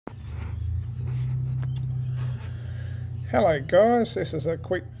Hello guys, this is a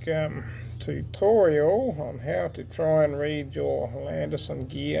quick tutorial on how to try and read your Landis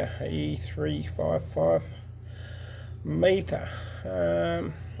Gyr E355 meter.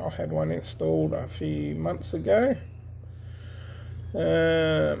 I had one installed a few months ago. I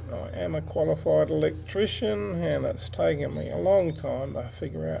am a qualified electrician and it's taken me a long time to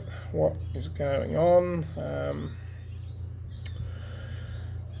figure out what is going on.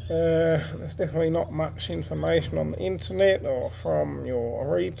 There's definitely not much information on the internet or from your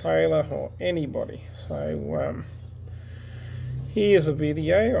retailer or anybody. So here's a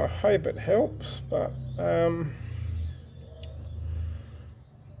video. I hope it helps, but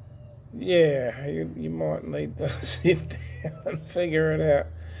yeah, you might need to sit down and figure it out.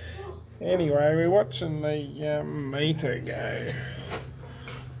 Anyway, we're watching the meter go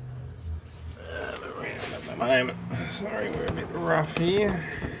around at the moment. Sorry, we're a bit rough here.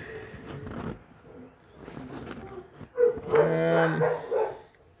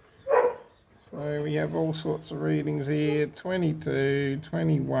 So we have all sorts of readings here, 22,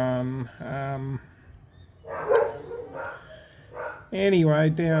 21, anyway,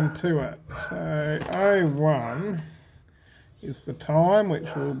 down to it. So 01 is the time,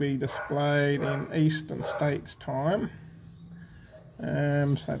 which will be displayed in Eastern States time.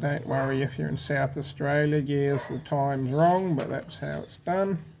 So don't worry if you're in South Australia, yes, the time's wrong, but that's how it's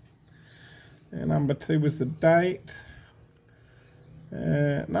done. And number 2 is the date.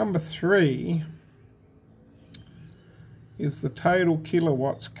 Number 3 is the total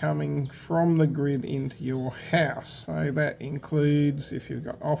kilowatts coming from the grid into your house. So that includes if you've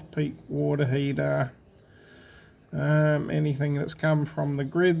got off-peak water heater, anything that's come from the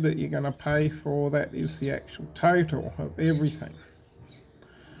grid that you're going to pay for, that is the actual total of everything.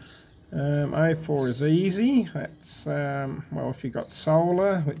 04 is easy. That's, well, if you've got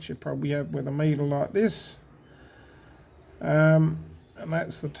solar, which you probably have with a meter like this. And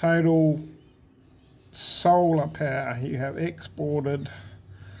that's the total solar power you have exported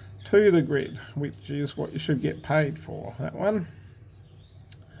to the grid, which is what you should get paid for, that one.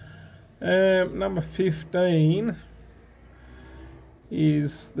 Number 15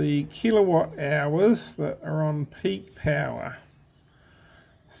 is the kilowatt hours that are on peak power.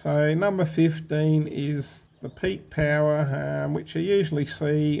 So number 15 is the peak power, which you usually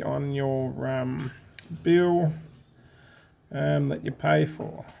see on your bill that you pay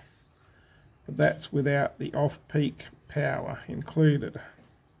for, but that's without the off-peak power included.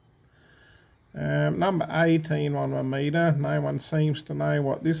 Number 18 on my meter, no one seems to know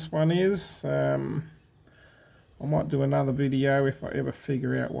what this one is. I might do another video if I ever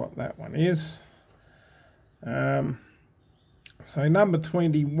figure out what that one is. So number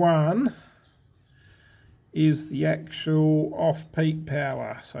 21 is the actual off-peak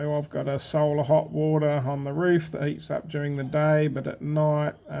power. So I've got a solar hot water on the roof that heats up during the day, but at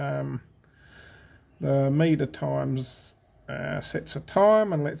night the meter times sets a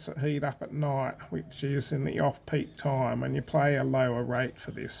time and lets it heat up at night, which is in the off-peak time, and you pay a lower rate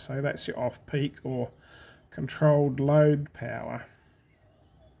for this. So that's your off-peak or controlled load power.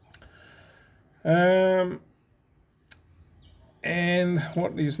 And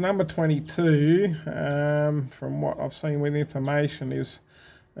what is number 22, from what I've seen with information, is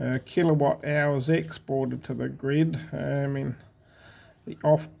kilowatt hours exported to the grid in the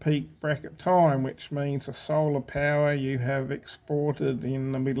off-peak bracket time, which means the solar power you have exported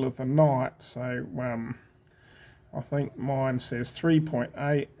in the middle of the night. So I think mine says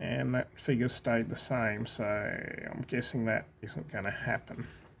 3.8 and that figure stayed the same, so I'm guessing that isn't going to happen.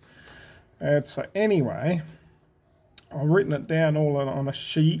 So anyway, I've written it down all on a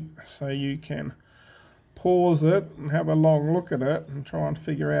sheet so you can pause it and have a long look at it and try and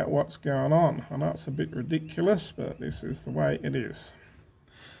figure out what's going on. I know it's a bit ridiculous, but this is the way it is.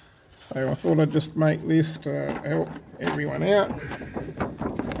 So I thought I'd just make this to help everyone out.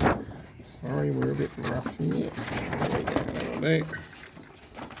 Sorry, we're a bit rough here. There we go, that'll do.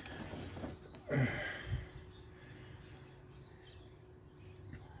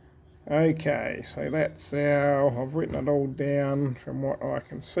 Okay, so that's how I've written it all down from what I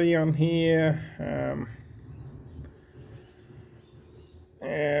can see on here,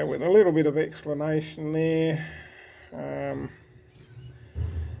 with a little bit of explanation there.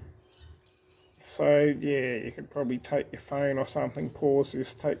 So yeah, you could probably take your phone or something, pause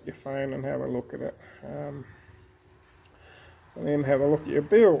this, take your phone and have a look at it, and then have a look at your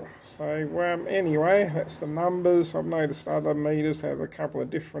bill. So anyway, that's the numbers. I've noticed other meters have a couple of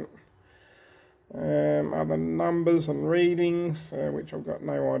different other numbers and readings, which I've got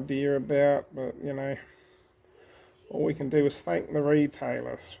no idea about, but you know, all we can do is thank the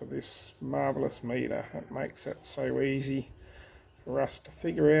retailers for this marvellous meter. It makes it so easy for us to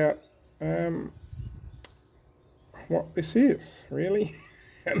figure out what this is, really,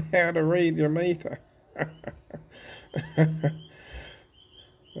 and how to read your meter.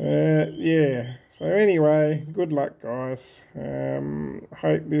 Yeah, so anyway, good luck, guys.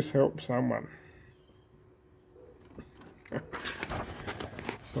 Hope this helps someone.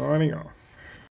 Signing off.